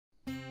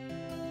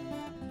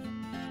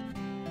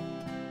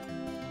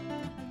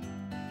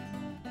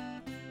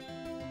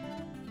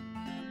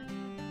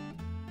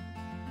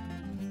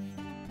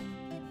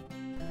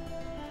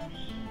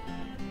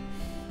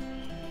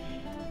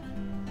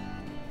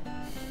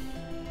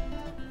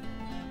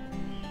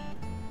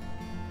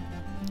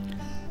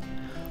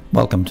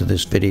Welcome to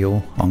this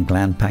video on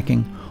gland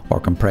packing or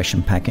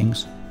compression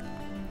packings.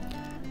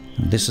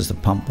 And this is the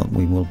pump that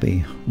we will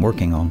be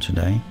working on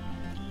today.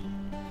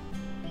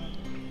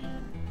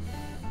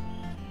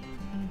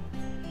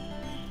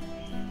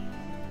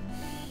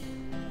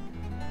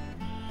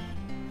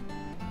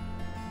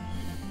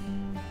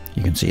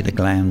 You can see the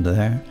gland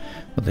there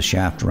with the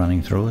shaft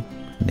running through it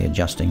and the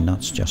adjusting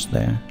nuts just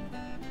there.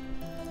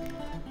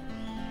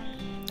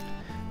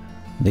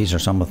 These are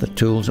some of the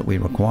tools that we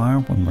require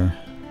when we're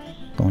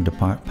going to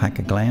pack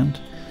a gland.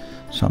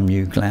 Some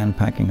new gland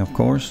packing, of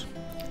course.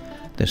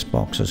 This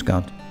box has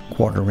got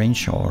 1/4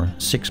 inch or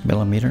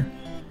 6mm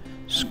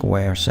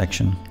square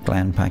section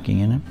gland packing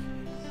in it,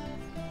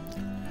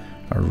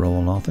 or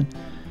roll of it.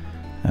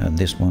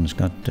 This one's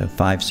got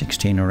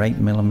 5/16 or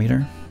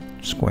 8mm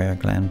square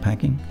gland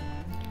packing.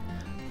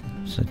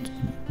 So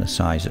the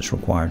size that's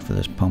required for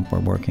this pump we're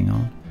working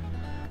on.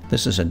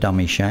 This is a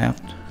dummy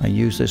shaft. I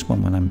use this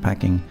one when I'm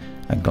packing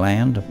a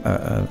gland,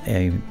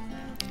 a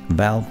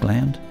valve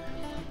gland.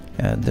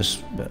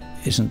 This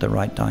isn't the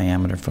right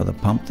diameter for the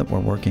pump that we're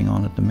working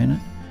on at the minute.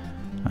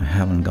 I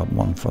haven't got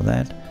one for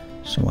that,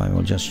 so I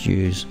will just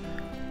use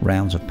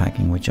rounds of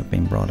packing which have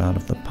been brought out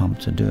of the pump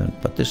to do it.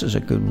 But this is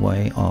a good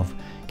way of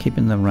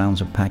keeping the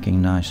rounds of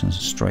packing nice and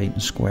straight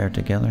and square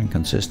together and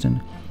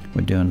consistent.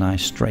 We do a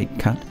nice straight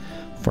cut.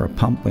 For a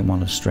pump we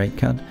want a straight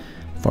cut.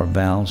 For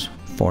valves,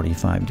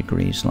 45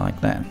 degrees like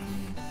that.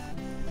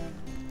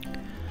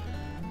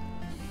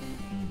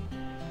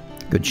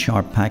 Good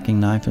sharp packing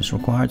knife is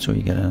required, so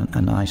you get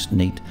a nice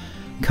neat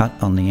cut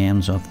on the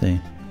ends of the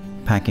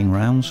packing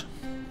rounds.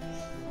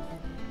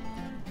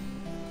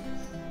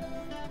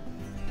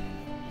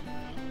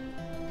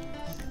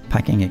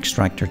 Packing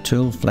extractor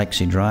tool,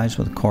 flexi drives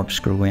with a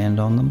corkscrew end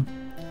on them.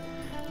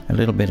 A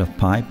little bit of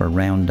pipe or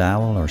round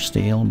dowel or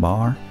steel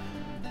bar.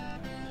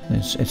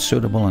 It's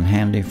suitable and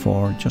handy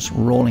for just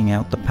rolling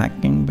out the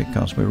packing,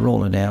 because we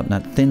roll it out and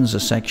that thins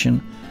a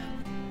section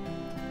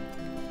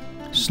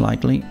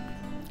slightly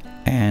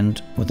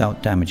and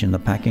without damaging the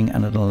packing,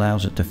 and it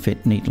allows it to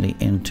fit neatly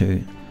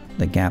into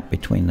the gap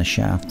between the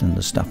shaft and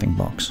the stuffing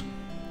box.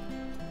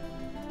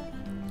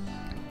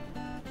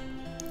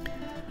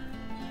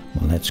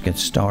 Well, let's get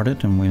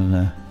started, and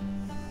we'll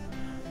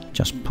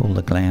just pull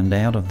the gland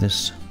out of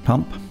this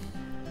pump.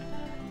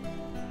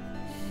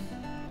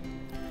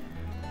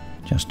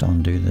 Just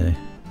undo the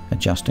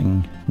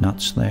adjusting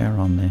nuts there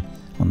on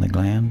the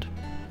gland.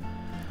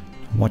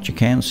 What you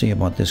can see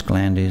about this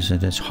gland is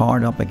that it's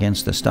hard up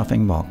against the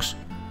stuffing box,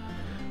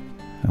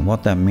 and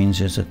what that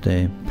means is that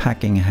the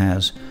packing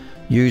has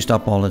used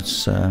up all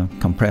its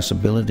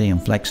compressibility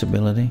and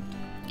flexibility,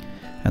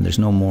 and there's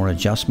no more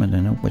adjustment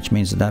in it, which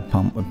means that that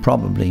pump would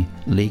probably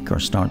leak or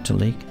start to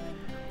leak.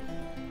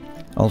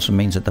 Also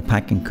means that the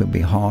packing could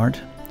be hard,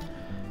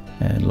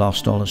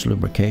 lost all its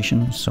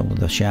lubrication, so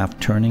the shaft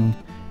turning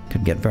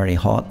could get very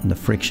hot and the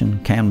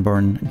friction can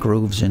burn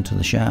grooves into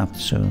the shaft.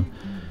 So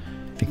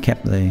if you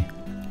kept the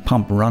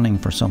pump running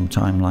for some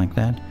time like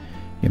that,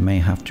 you may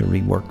have to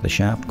rework the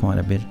shaft quite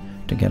a bit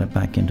to get it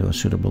back into a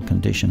suitable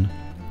condition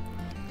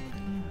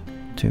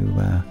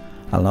to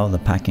allow the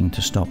packing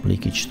to stop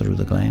leakage through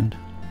the gland.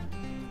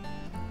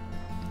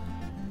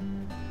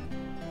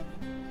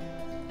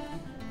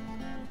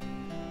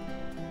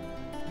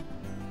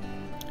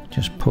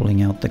 Just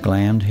pulling out the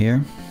gland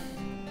here.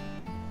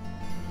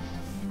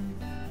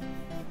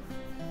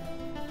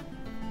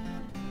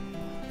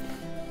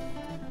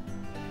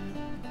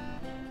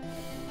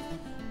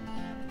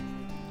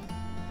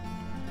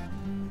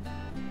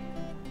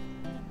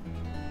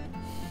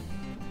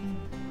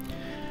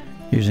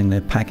 Using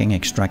the packing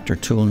extractor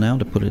tool now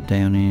to put it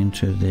down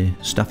into the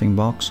stuffing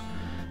box.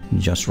 You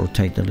just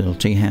rotate the little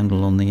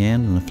T-handle on the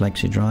end, and the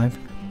flexi drive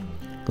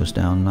goes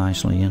down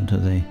nicely into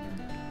the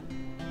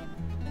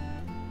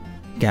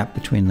gap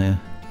between the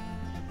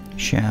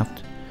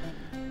shaft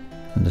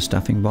and the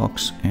stuffing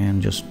box,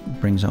 and just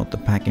brings out the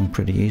packing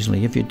pretty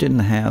easily. If you didn't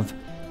have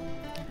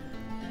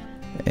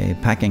a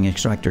packing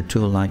extractor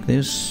tool like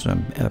this,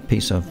 a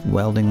piece of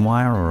welding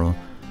wire or an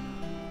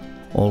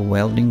old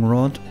welding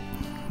rod,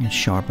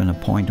 sharpen a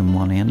point on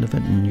one end of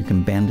it, and you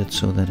can bend it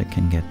so that it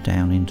can get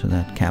down into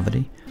that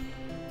cavity,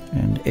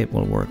 and it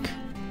will work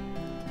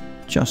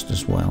just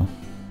as well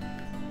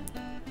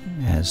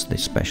as the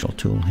special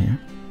tool here.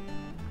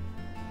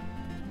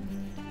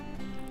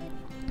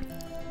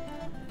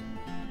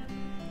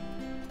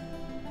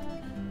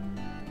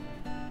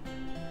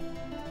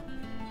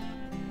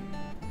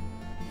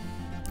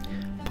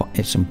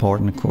 It's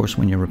important, of course,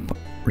 when you're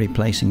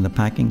replacing the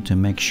packing, to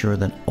make sure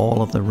that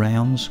all of the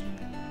rounds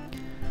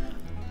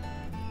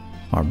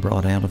are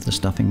brought out of the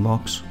stuffing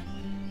box.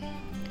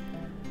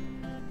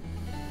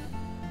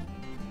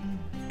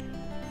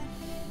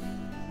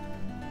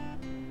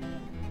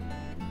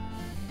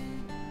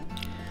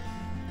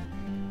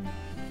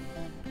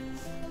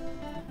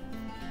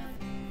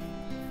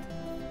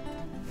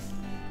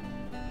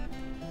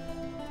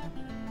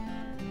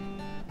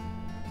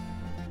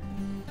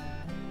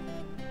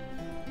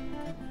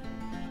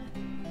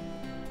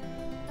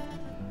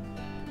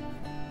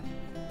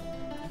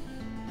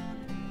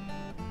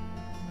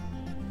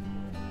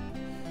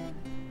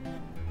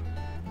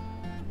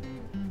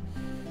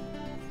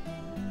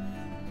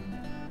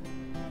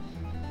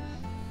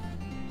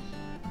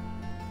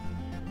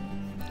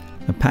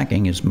 The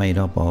packing is made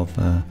up of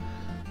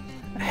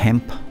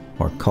hemp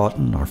or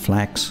cotton or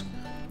flax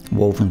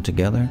woven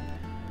together,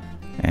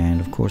 and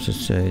of course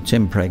it's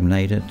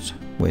impregnated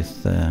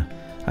with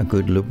a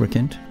good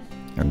lubricant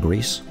or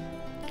grease,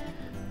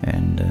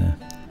 and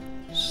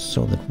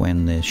so that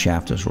when the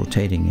shaft is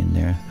rotating in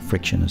there,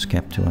 friction is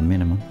kept to a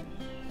minimum.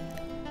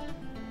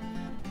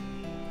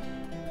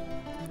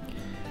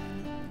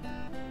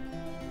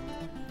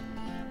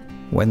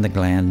 When the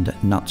gland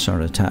nuts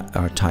are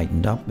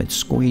tightened up, it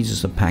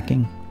squeezes the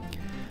packing,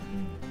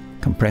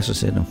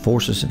 compresses it and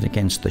forces it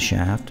against the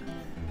shaft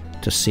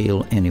to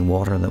seal any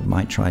water that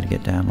might try to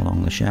get down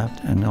along the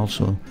shaft, and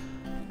also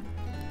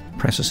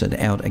presses it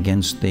out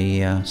against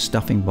the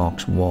stuffing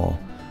box wall,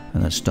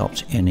 and that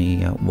stops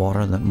any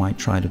water that might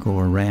try to go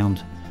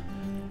around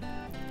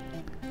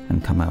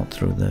and come out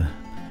through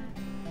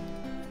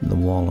the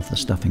wall of the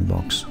stuffing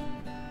box.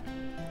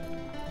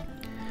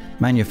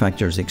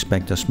 Manufacturers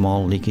expect a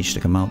small leakage to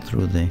come out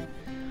through the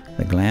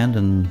gland,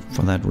 and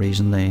for that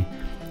reason they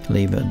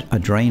leave a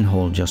drain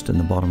hole just in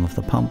the bottom of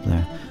the pump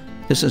there.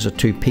 This is a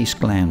two-piece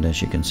gland,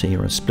 as you can see,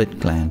 or a split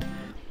gland.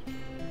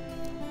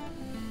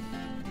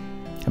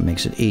 It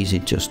makes it easy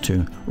just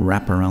to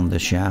wrap around the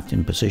shaft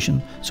in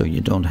position, so you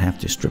don't have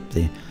to strip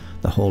the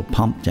whole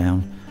pump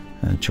down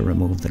to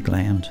remove the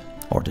gland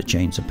or to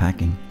change the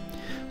packing.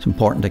 It's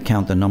important to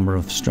count the number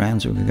of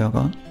strands we've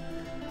got.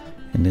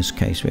 In this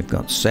case we've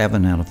got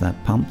 7 out of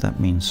that pump. That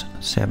means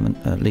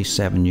at least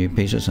 7 new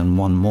pieces, and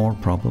 1 more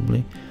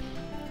probably,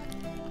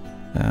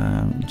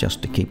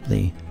 just to keep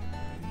the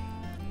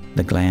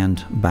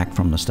gland back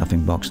from the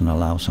stuffing box and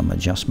allow some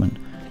adjustment,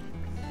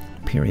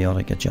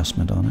 periodic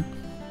adjustment on it.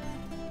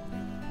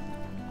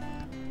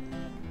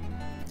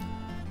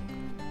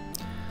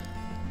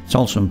 It's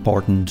also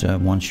important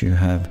once you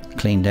have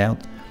cleaned out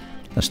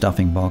the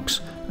stuffing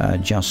box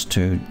just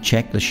to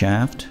check the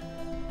shaft,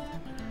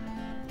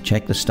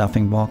 check the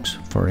stuffing box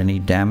for any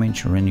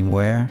damage or any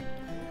wear.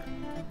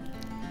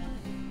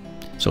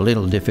 It's a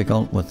little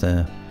difficult with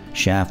a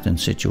shaft in a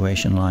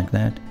situation like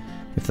that.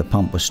 If the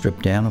pump was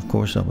stripped down, of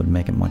course, that would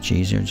make it much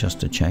easier just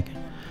to check it.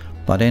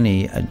 But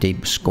any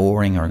deep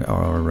scoring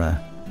or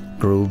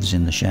grooves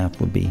in the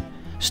shaft would be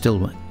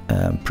still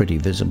pretty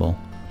visible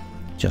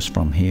just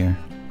from here.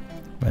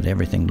 But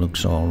everything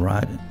looks all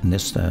right in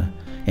this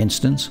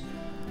instance,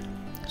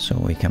 so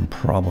we can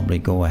probably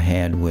go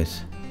ahead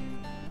with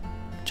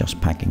just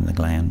packing the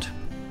gland.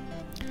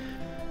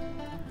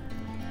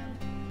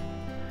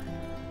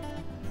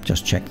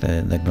 Just check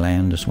the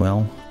gland as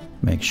well,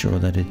 make sure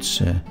that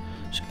it's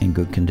in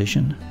good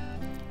condition.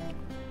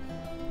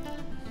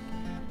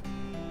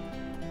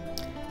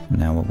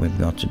 Now what we've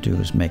got to do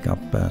is make up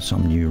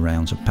some new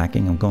rounds of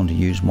packing. I'm going to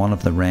use one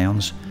of the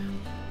rounds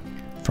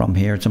from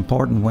here. It's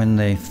important when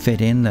they fit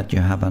in that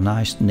you have a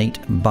nice neat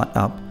butt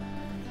up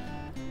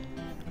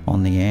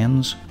on the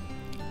ends,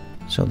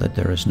 so that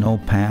there is no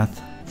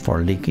path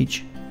for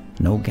leakage,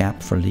 no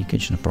gap for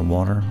leakage and for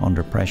water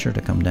under pressure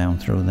to come down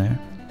through there.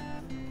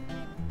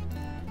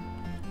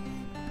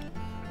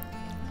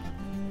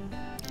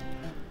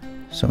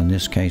 So in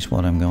this case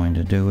what I'm going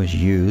to do is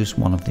use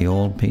one of the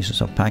old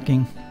pieces of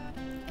packing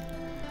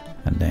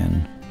and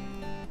then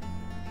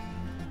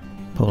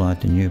pull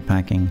out the new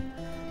packing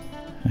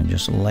and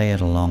just lay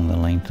it along the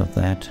length of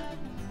that,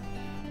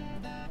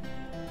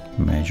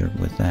 measure it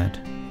with that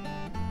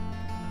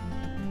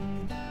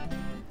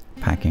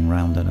packing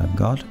round that I've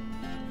got.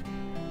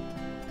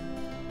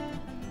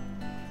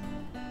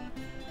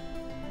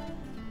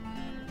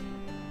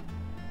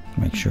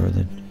 Make sure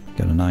that you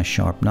got a nice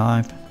sharp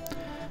knife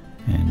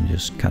and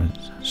just cut it,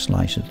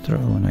 slice it through,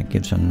 and it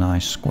gives a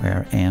nice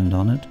square end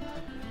on it.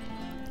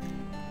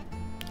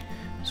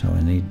 So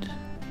I need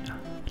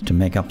to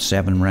make up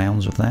 7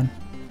 rounds of that.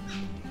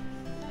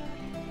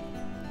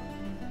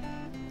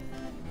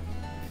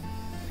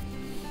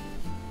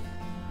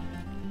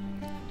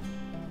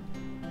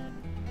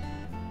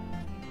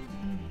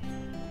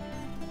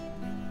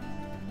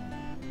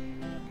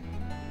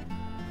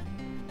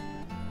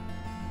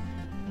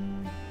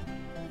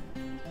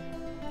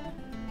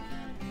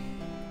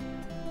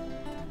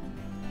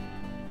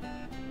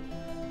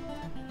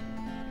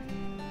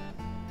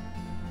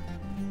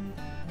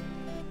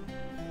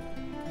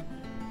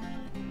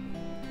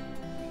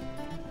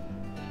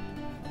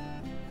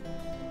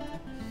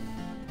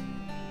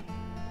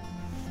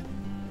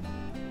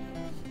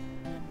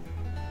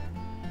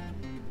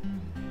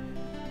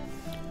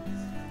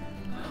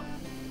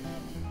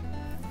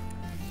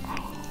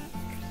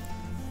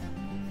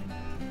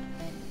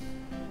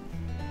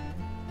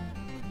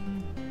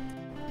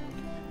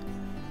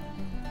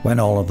 When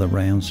all of the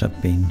rounds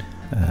have been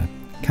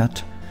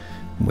cut,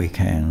 we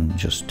can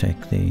just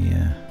take the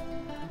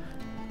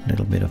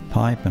little bit of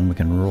pipe and we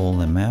can roll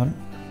them out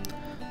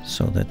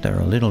so that they're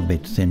a little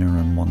bit thinner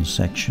in one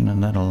section,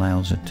 and that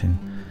allows it to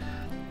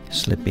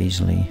slip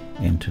easily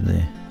into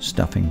the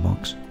stuffing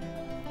box.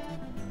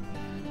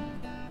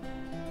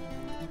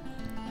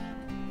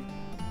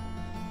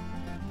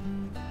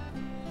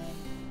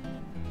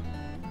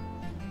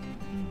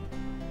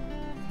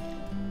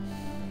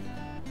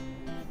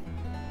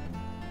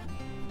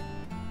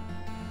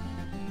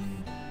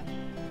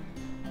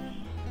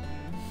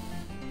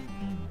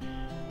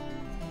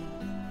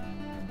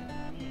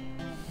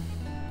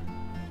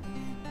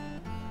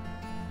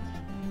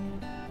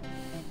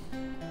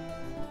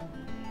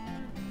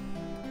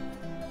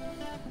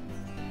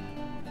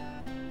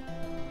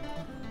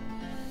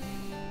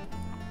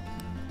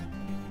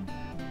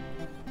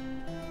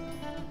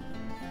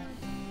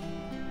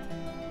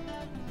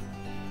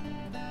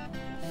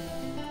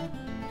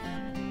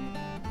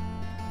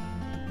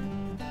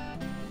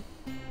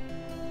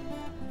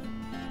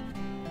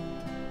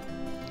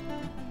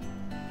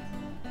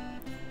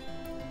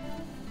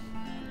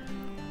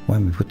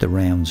 when we put the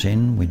rounds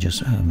in, we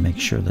just make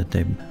sure that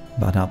they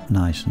butt up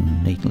nice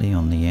and neatly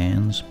on the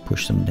ends,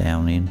 push them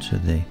down into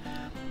the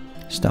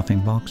stuffing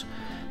box.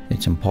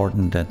 It's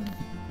important that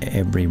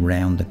every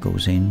round that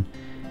goes in,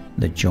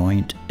 the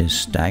joint is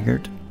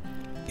staggered,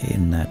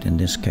 in that in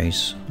this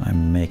case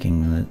I'm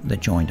making the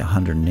joint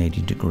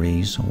 180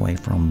 degrees away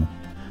from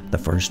the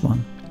first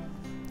one.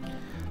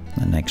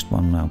 The next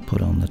one I'll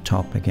put on the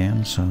top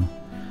again, so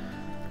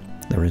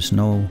there is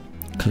no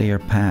clear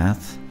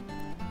path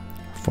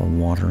for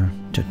water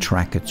to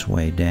track its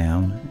way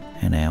down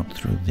and out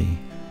through the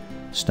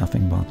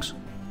stuffing box.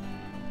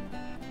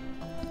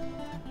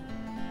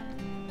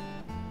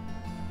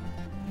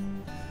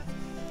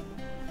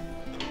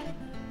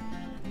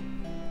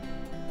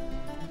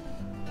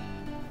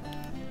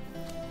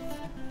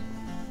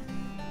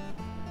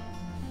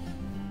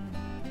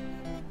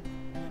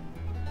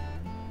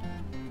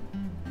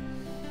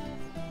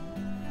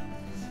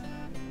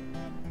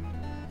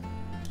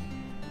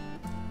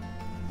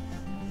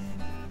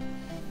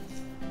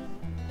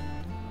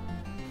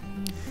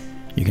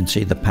 You can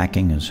see the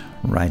packing is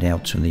right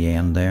out to the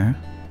end there,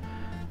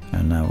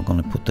 and now we're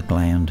going to put the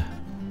gland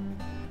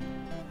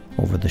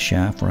over the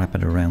shaft, wrap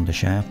it around the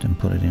shaft and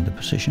put it into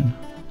position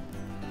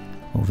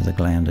over the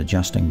gland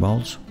adjusting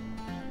bolts.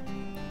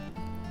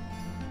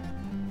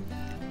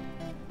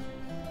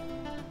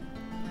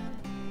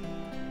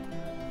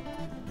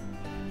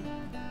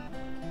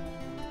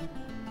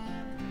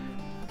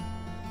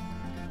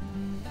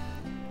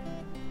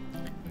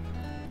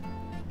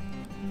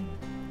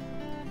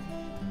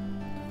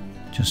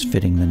 Just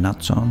fitting the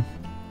nuts on,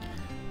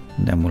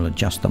 and then we'll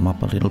adjust them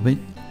up a little bit.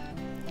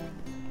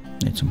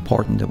 It's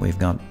important that we've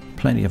got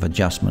plenty of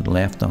adjustment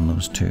left on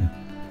those two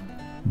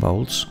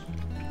bolts,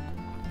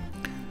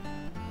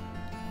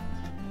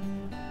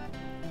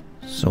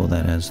 so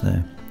that as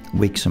the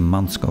weeks and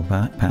months go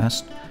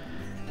past,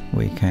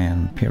 we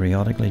can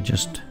periodically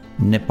just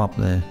nip up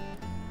the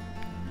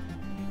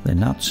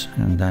nuts,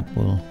 and that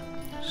will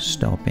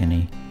stop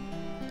any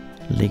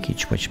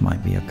leakage which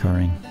might be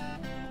occurring.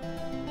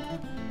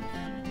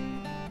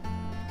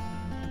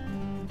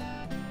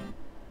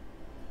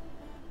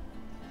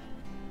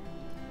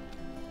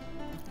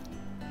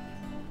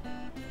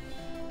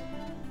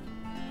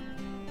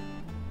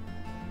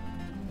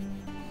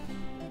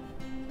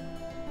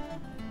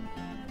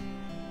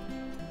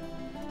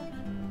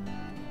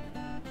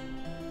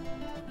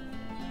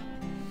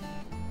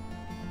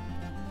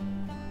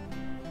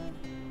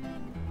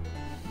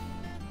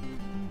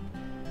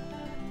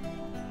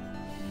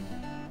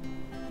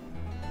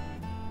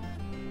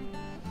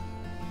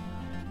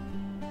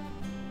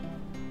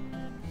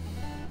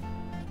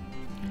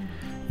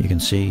 You can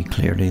see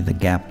clearly the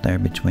gap there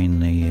between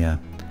the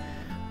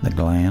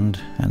gland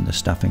and the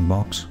stuffing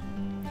box,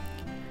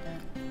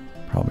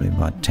 probably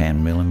about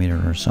 10 millimeter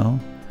or so,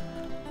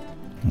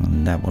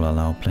 and that will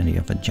allow plenty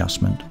of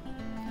adjustment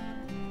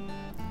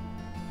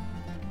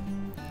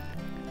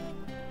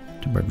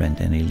to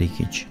prevent any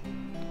leakage.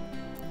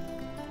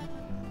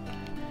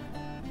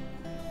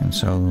 And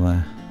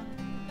so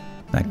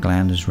that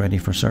gland is ready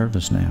for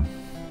service now.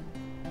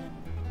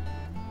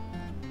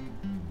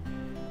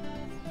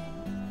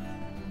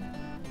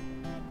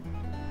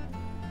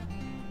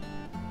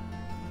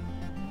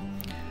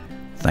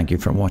 Thank you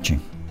for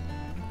watching.